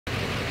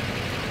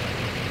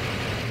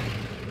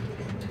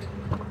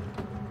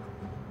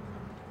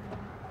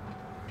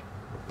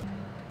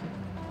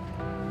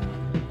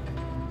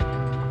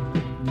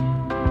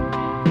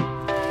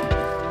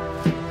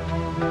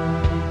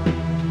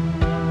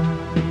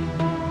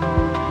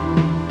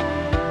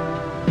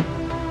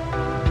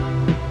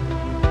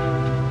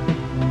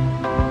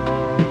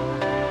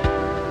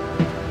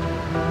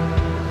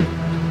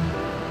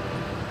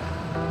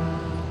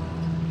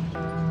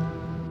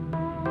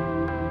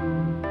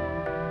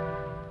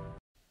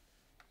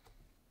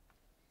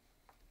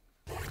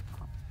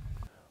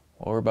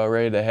Well, we're about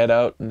ready to head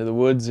out into the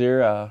woods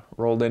here.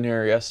 Rolled in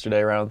here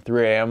yesterday around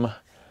 3 a.m.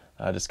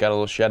 Just got a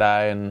little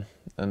shut-eye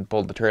and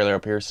pulled the trailer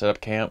up here, set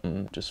up camp,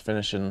 and just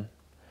finishing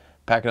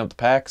packing up the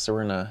pack. So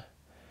we're gonna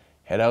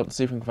head out and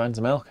see if we can find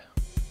some elk.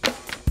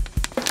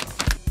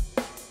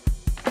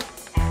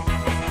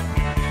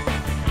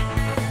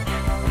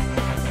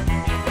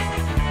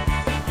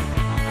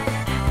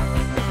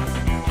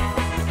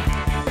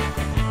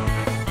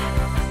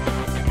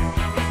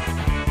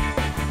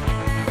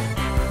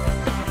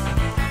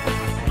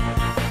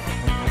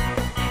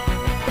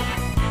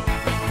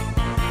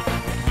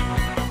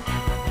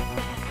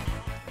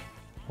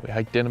 We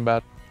hiked in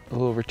about a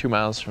little over 2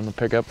 miles from the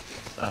pickup.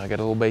 Got a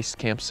little base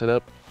camp set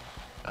up.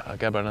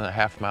 Got about another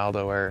half-mile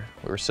to where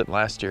we were sitting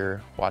last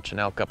year watching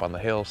elk up on the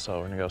hill, so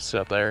we're gonna go sit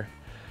up there,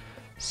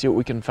 see what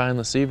we can find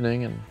this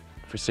evening, and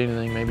if we see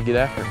anything, maybe get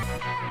after them.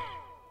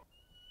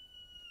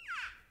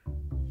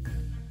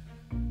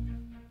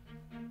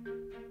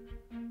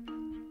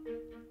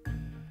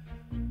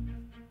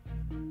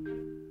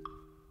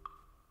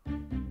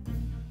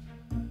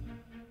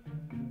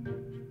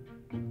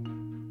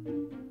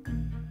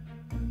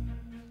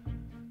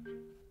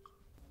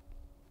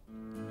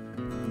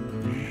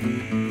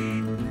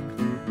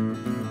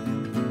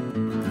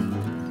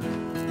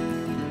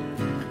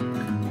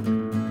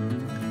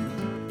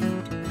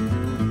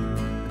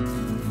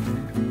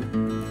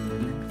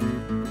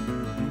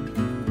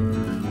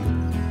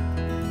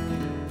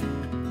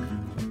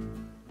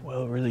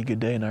 Really good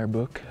day in our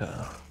book.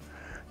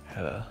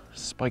 Had a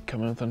spike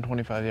coming within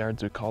 25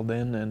 yards. We called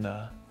in, and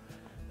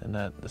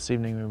this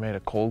evening we made a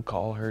cold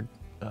call. Heard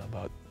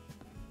about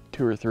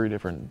 2 or 3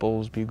 different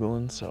bulls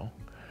bugling, so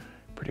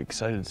pretty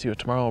excited to see what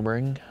tomorrow will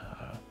bring.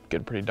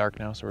 Getting pretty dark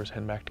now, so we're just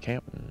heading back to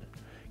camp and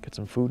get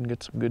some food and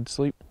get some good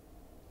sleep.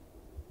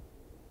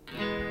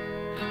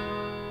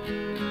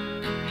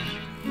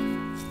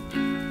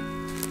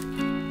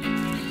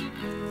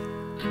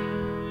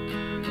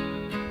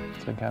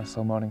 It's been kind of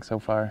slow morning so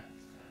far.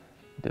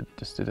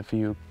 Just did a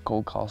few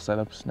cold call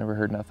setups, never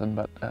heard nothing,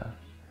 but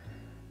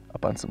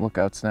up on some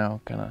lookouts now,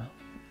 kind of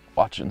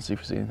watching, see if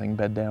we see anything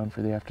bed down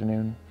for the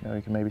afternoon that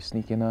we can maybe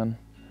sneak in on.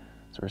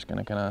 So we're just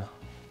gonna kind of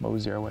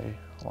mosey our way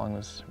along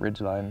this ridge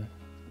line,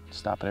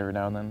 stopping every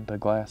now and then at the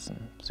glass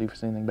and see if we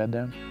see anything bed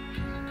down.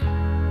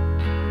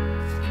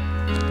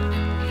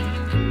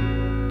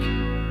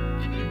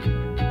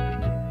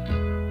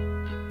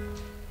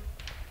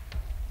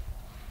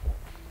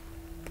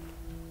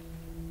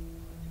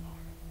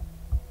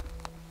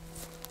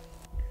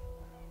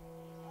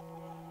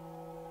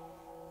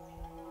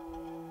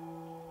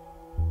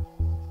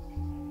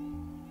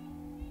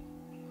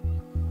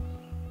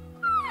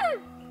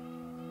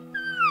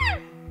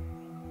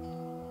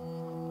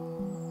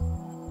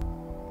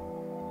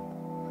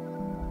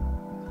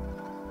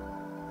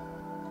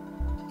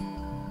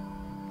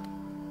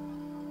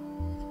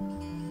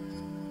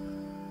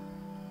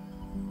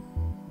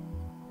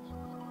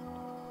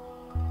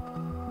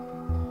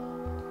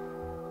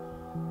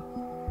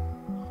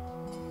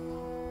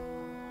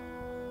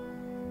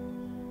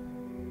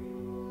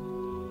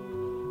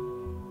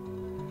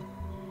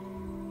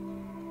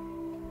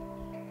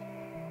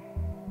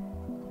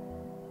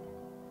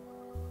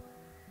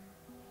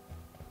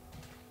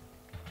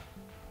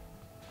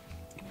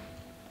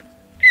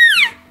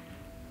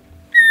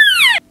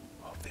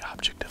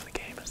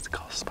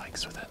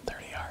 Within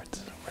 30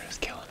 yards. We're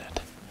just killing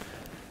it.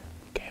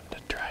 Came to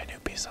try a new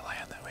piece of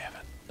land that we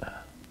haven't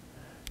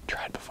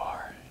tried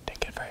before. Didn't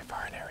get very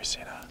far in there. We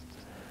seen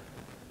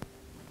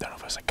don't know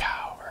if it was a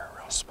cow or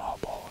a real small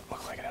bull. It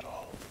looked like it had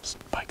little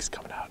spikes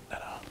coming out, and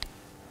a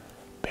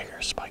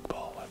bigger spike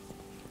bull with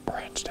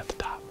branched at the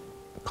top.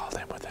 Called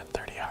him within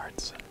 30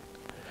 yards. And,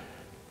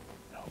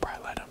 we'll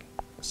probably let him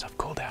stuff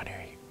cool down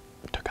here.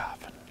 He took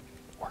off and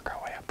work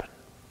our way up and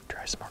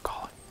try some more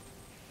calling.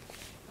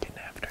 Getting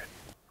after it.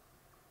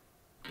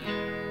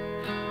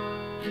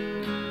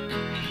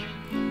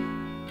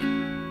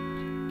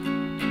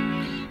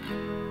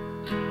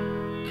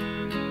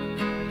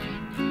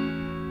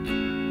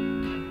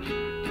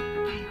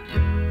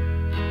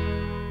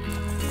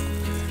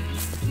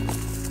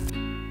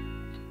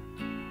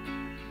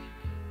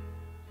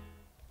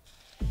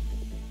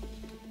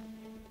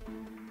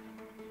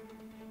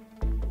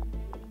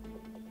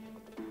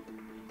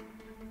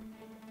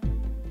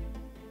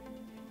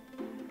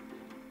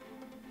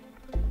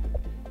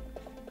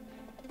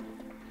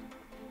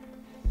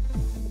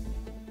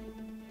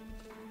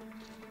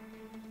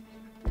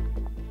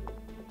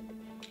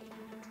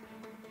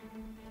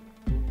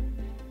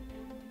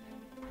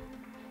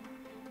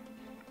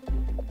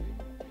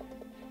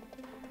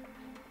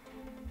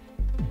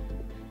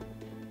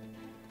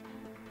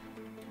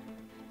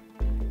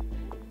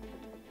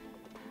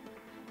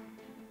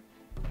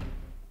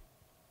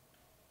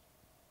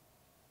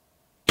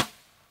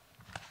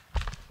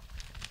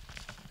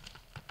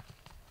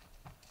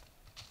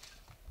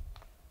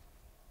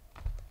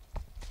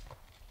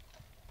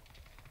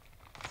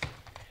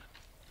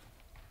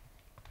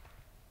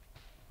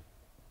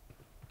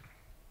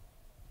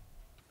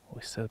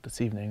 We set up this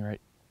evening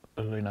right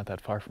literally not that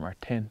far from our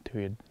tent.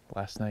 We had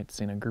last night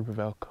seen a group of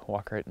elk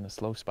walk right in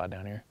this low spot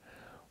down here.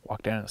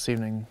 Walked down this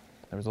evening,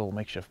 there was a little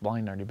makeshift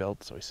blind already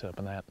built, so we set up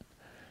in that.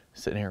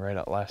 Sitting here right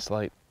out last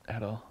light,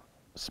 had a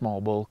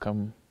small bull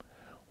come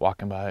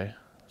walking by.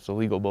 It's a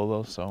legal bull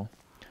though, so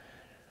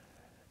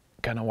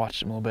kind of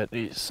watched him a little bit.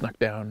 He snuck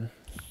down.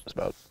 It's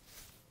about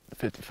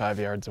 55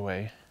 yards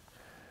away.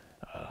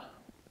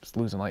 Just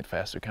losing light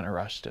fast, we kind of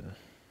rushed, and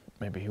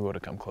maybe he would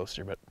have come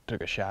closer, but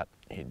took a shot.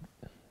 He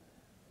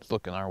was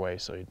looking our way,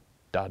 so he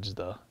ducked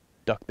the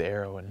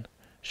arrow and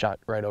shot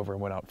right over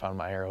and went out and found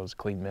my arrows,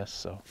 clean miss,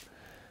 so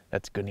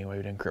that's good anyway.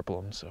 We didn't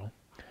cripple him, so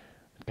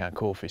it's kind of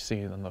cool if you see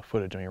in the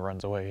footage when he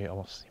runs away.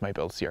 You might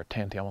be able to see our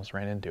tent. He almost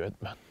ran into it,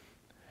 but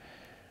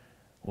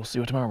we'll see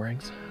what tomorrow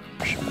brings.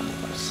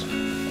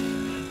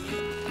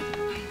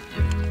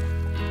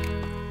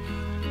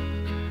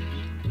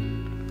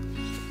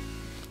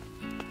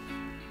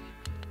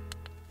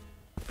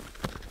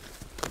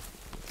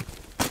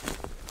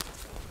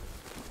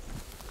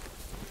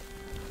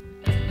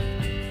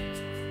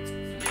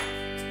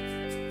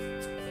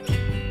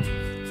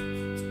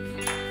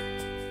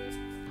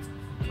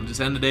 Just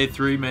end of day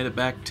 3, made it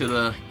back to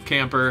the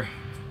camper.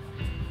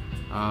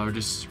 We're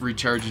just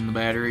recharging the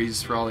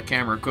batteries for all the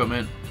camera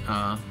equipment.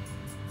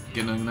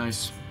 Getting a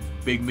nice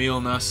big meal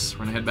in us.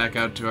 We're gonna head back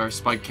out to our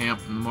spike camp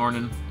in the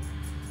morning.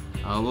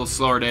 A little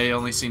slower day,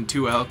 only seen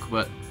 2 elk,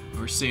 but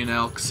we're seeing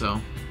elk, so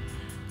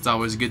it's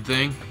always a good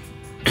thing.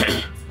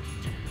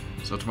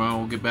 So tomorrow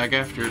we'll get back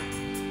after it.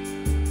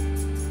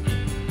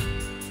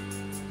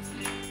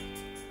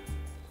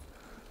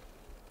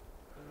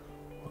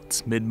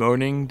 It's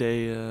mid-morning,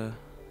 day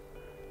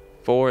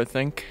 4, I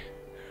think.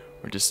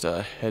 We're just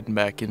heading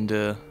back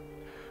into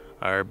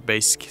our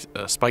base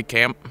spike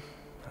camp.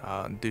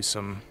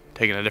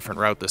 Taking a different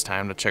route this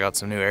time to check out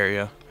some new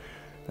area.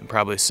 And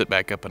probably sit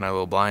back up in our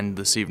little blind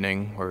this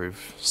evening where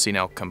we've seen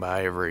elk come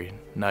by every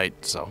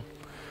night, so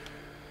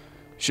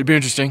should be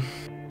interesting.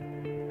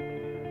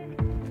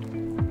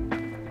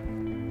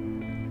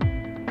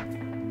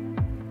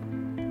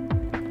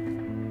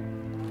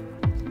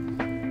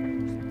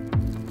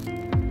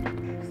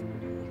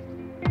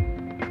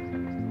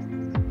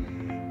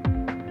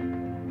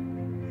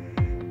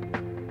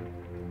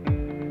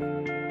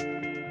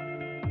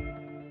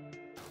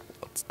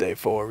 It's day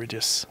 4, we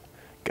just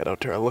got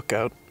out to our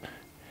lookout.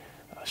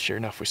 Sure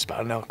enough, we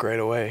spotted an elk right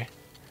away.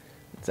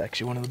 It's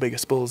actually one of the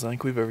biggest bulls I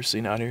think we've ever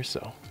seen out here,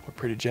 so we're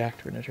pretty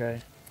jacked. We're gonna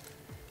try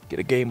get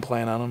a game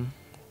plan on him.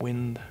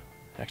 Wind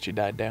actually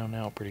died down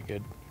now pretty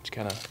good, which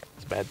kind of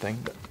is a bad thing,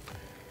 but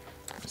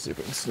let's see if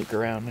we can sneak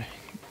around.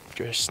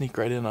 Try to sneak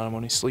right in on him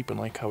when he's sleeping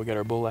like how we got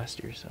our bull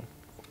last year, so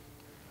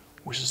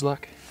wish us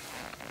luck.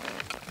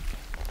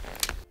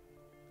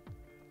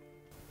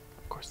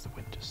 Of course the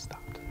wind just stopped.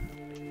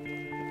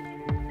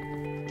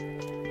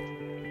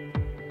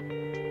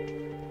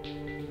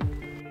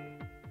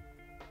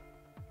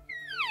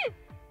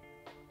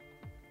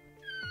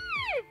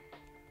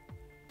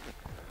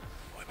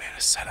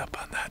 Set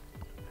up on that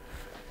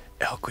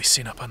elk we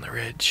seen up on the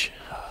ridge.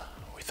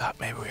 We thought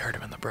maybe we heard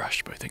him in the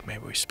brush, but I think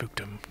maybe we spooked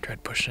him,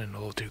 tried pushing in a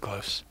little too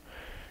close.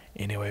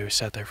 Anyway, we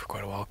sat there for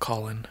quite a while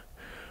calling.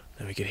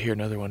 Then we could hear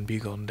another one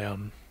bugling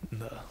down.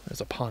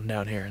 There's a pond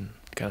down here and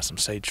kind of some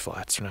sage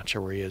flats. We're not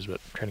sure where he is, but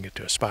trying to get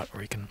to a spot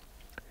where we can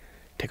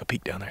take a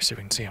peek down there, see if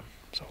we can see him.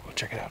 So we'll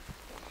check it out.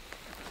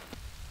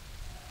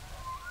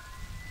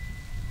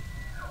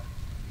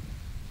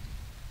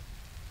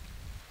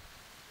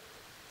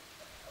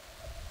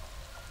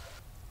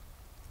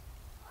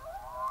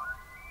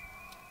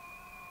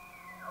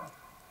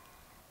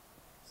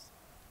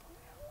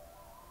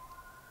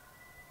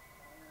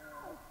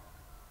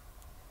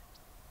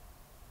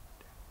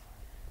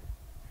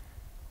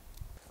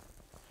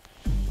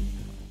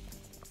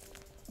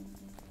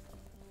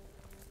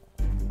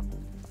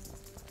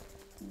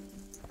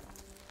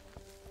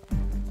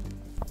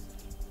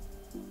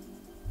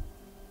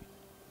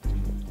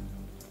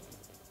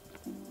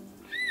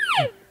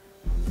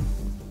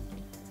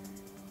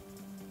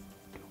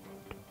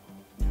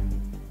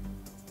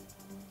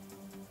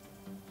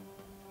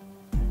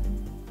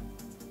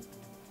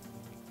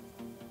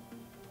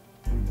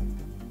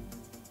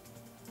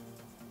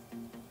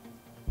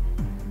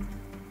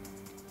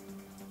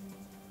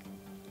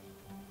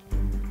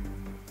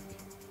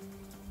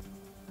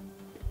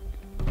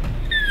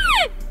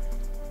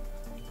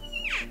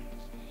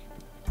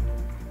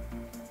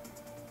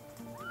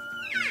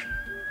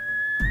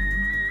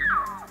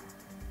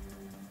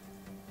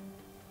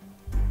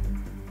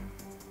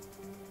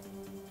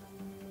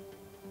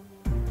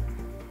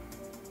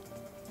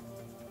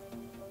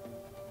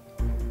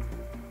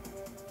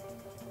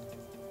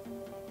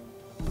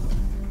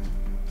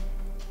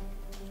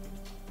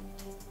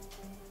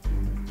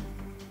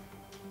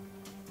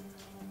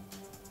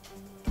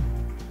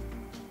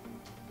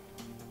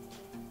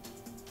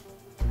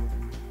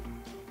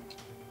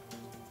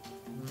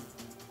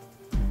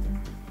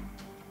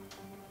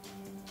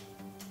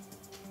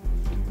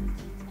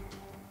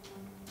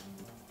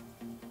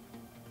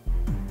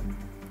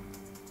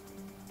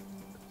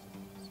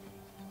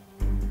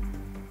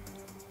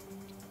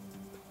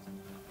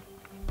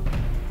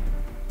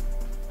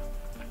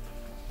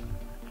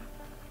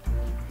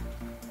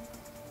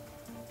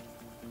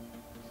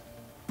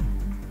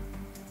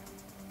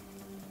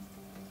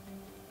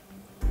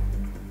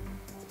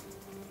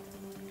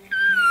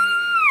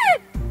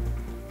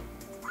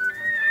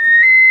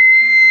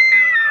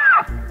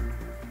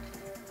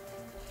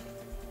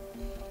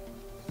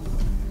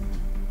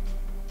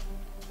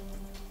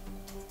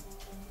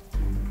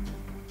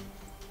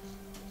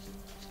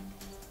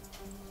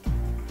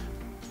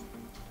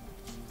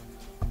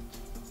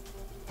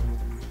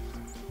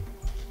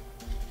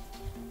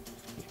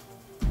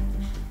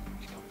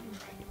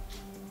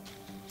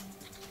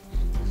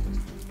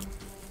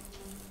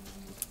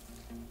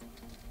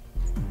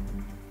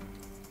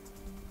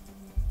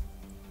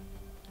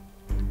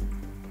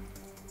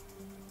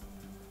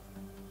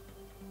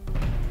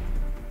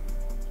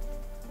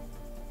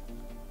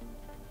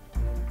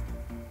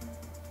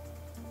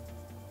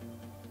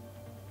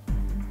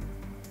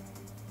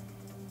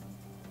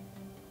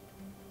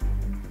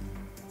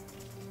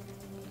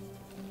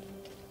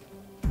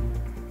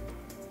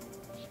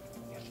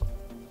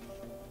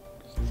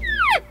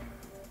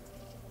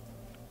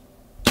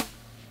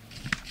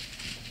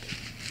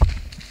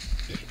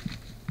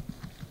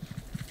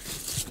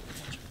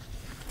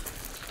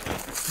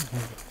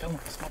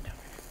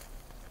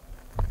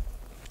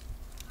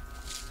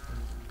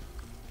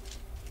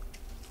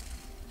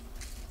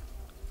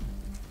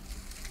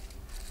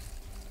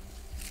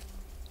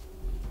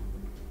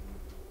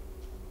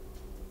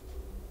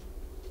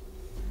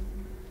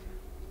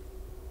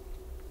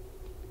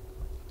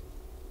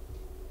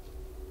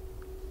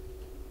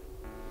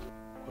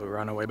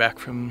 way back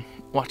from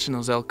watching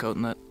those elk out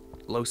in that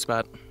low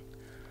spot.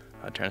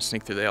 Trying to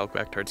sneak through the elk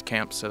back towards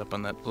camp, set up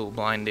on that little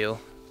blind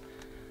deal.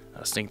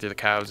 Sneak through the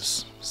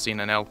cows, seeing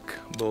an elk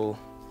bull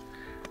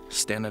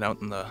standing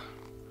out in the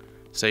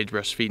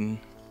sagebrush feeding.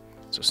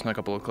 So snuck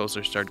up a little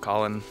closer, started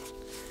calling.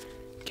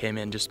 Came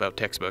in just about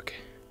textbook.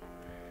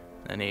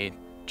 Then he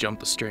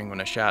jumped the string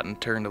when I shot and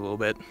turned a little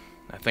bit.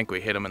 I think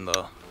we hit him in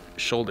the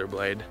shoulder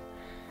blade.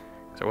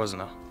 There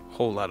wasn't a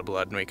whole lot of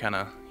blood,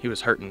 and he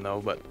was hurting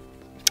though, but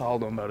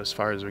followed him about as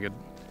far as we could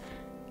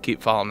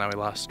keep following. Now we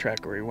lost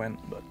track where he went,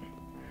 but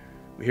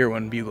we hear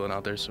one bugling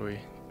out there, so we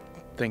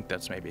think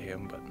that's maybe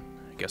him, but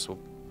I guess we'll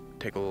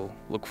take a little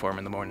look for him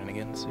in the morning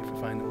again, see if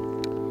we find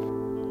him.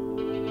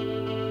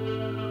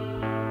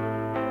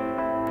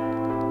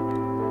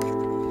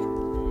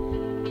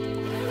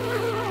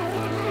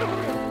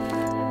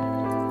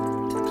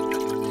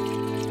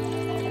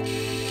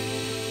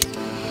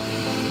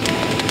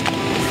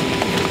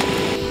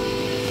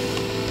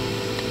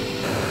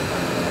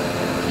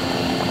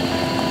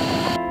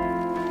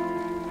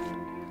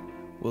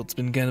 Well, it's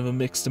been kind of a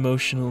mixed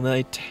emotional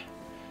night.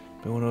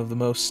 Been one of the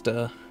most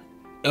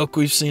elk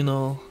we've seen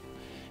all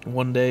in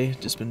one day.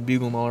 Just been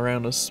bugling all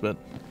around us, but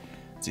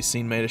as you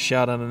seen, made a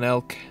shot on an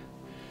elk.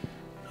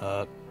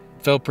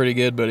 Felt pretty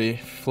good, but he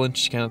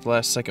flinched kind of at the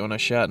last second when I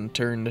shot and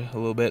turned a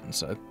little bit, and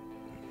so I'm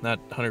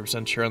not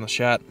 100% sure on the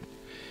shot.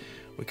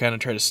 We kind of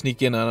tried to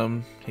sneak in on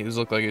him. He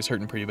looked like he was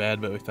hurting pretty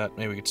bad, but we thought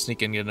maybe we could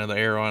sneak in and get another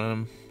arrow on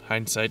him.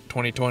 Hindsight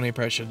 20/20,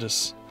 probably should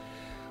just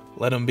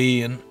let him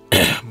be and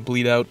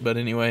bleed out, but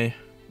anyway,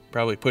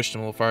 probably pushed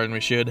him a little farther than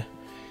we should.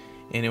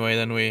 Anyway,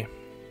 then we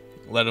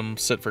let him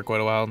sit for quite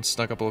a while and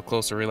snuck up a little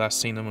closer. We last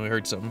seen him and we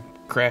heard something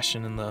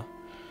crashing in the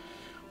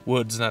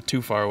woods not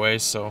too far away,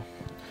 so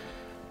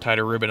tied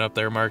a ribbon up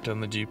there marked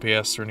on the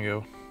GPS. We're gonna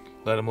go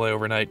let him lay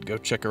overnight, go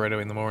check it right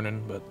away in the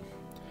morning. But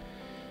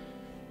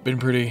been a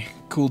pretty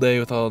cool day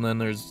with all, and then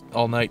there's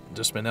all night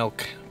just been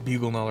elk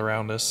bugling all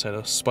around us. Had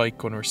a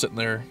spike when we were sitting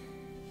there,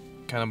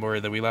 kind of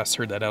where that we last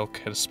heard that elk,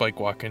 had a spike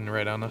walking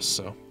right on us,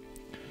 so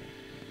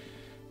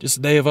just a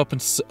day of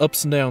ups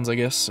and downs, I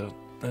guess, so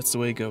that's the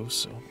way it goes,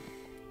 so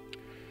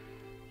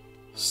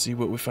see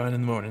what we find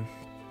in the morning.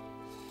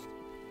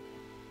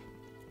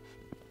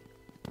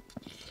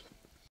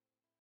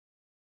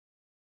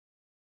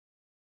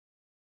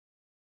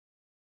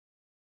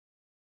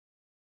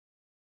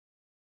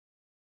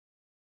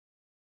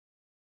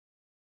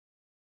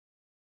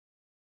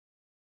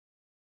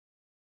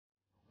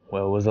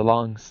 Well, it was a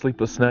long,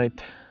 sleepless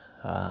night.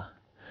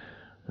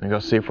 I'm gonna go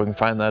see if we can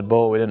find that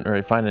bull. We didn't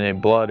really find any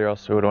blood, or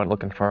else we would have went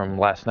looking for him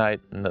last night.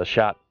 And the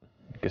shot,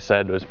 like I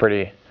said, was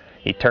pretty.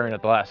 He turned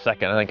at the last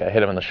second. I think I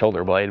hit him in the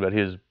shoulder blade, but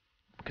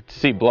could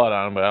see blood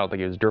on him, but I don't think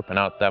he was dripping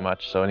out that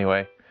much. So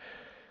anyway,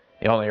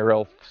 the only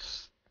real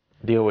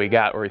deal we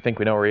got where we think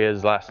we know where he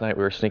is, last night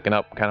we were sneaking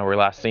up, kind of where we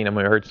last seen him.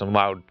 We heard some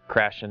loud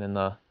crashing in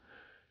the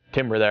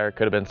timber there.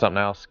 Could have been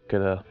something else.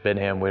 Could have been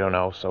him. We don't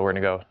know. So we're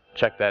gonna go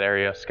check that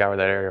area, scour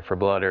that area for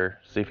blood, or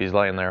see if he's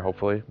laying there,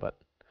 hopefully. But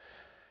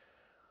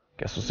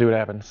guess we'll see what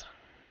happens.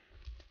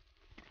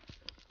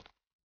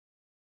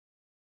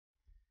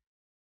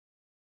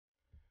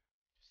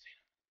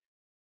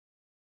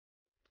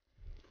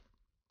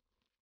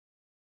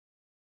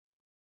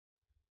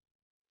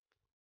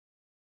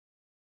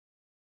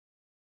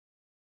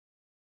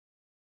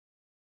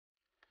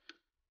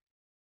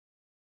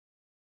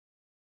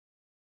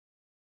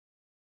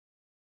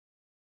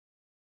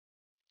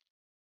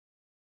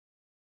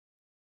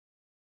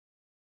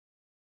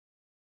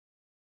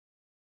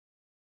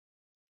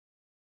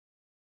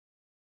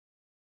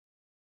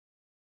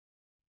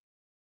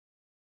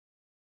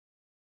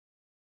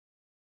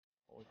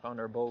 We found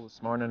our bull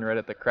this morning right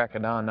at the crack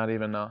of dawn, not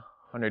even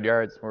 100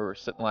 yards from where we were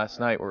sitting last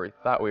night, where we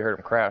thought we heard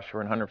him crash. We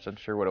weren't 100%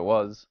 sure what it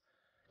was.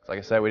 Like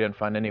I said, we didn't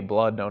find any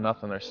blood, no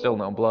nothing. There's still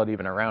no blood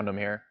even around him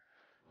here.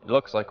 It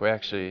looks like we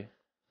actually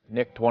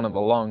nicked one of the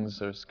lungs.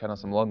 There's kind of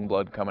some lung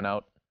blood coming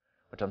out,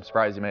 which I'm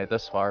surprised he made it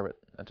this far, but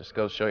that just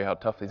goes to show you how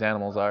tough these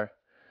animals are.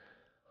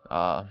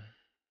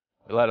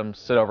 We let him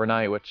sit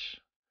overnight,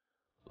 which,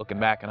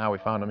 looking back on how we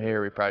found him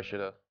here, we probably should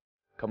have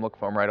come look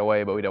for him right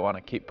away, but we didn't want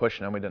to keep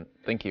pushing him. We didn't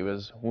think he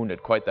was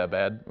wounded quite that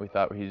bad. We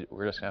thought we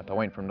were just going to have to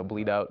wait for him to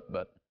bleed out,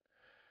 but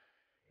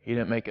he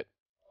didn't make it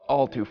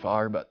all too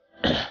far. But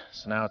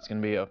so now it's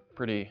going to be a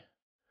pretty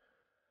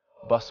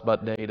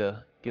bust-butt day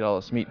to get all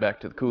this meat back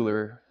to the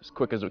cooler as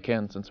quick as we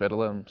can, since we had to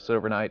let him sit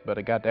overnight. But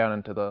it got down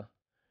into the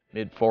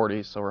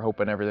mid-40s, so we're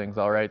hoping everything's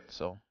all right.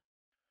 So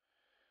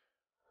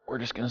we're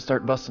just going to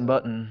start busting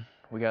butt, and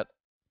we got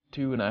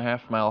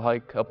 2.5 mile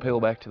hike uphill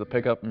back to the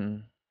pickup,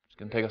 and it's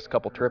going to take us a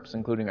couple trips,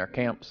 including our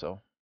camp, so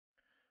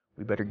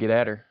we better get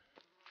at her.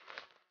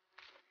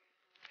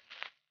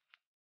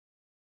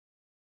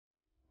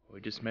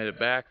 We just made it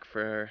back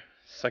for our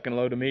second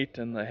load of meat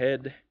in the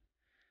head.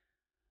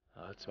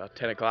 It's about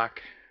 10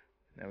 o'clock,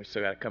 and we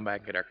still got to come back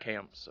and get our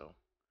camp, so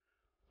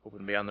hoping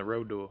to be on the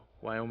road to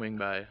Wyoming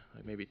by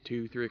like maybe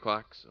 2, 3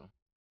 o'clock, so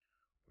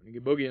we're going to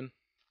get boogieing.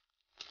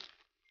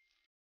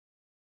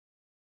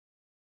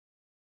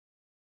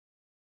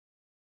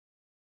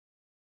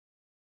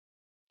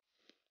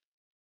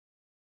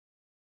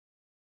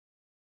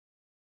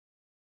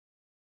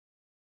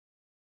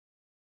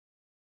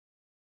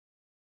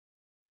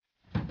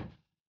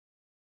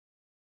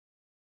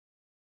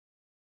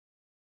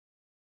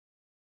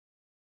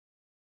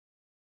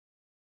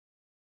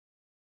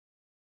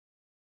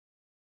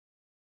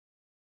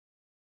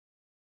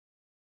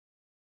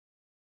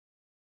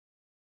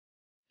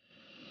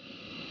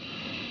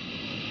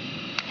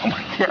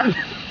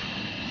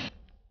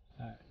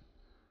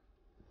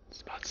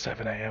 It's about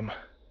 7 a.m.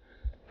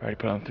 Already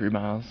put on 3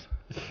 miles.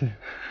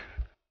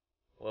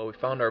 Well, we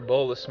found our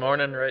bull this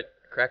morning, right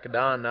crack of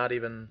dawn, not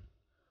even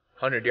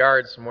 100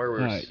 yards from where we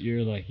were. Alright,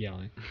 you're like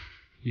yelling.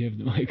 You have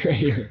the mic right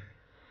here.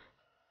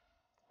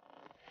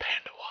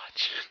 Panda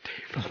watch,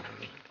 Dave.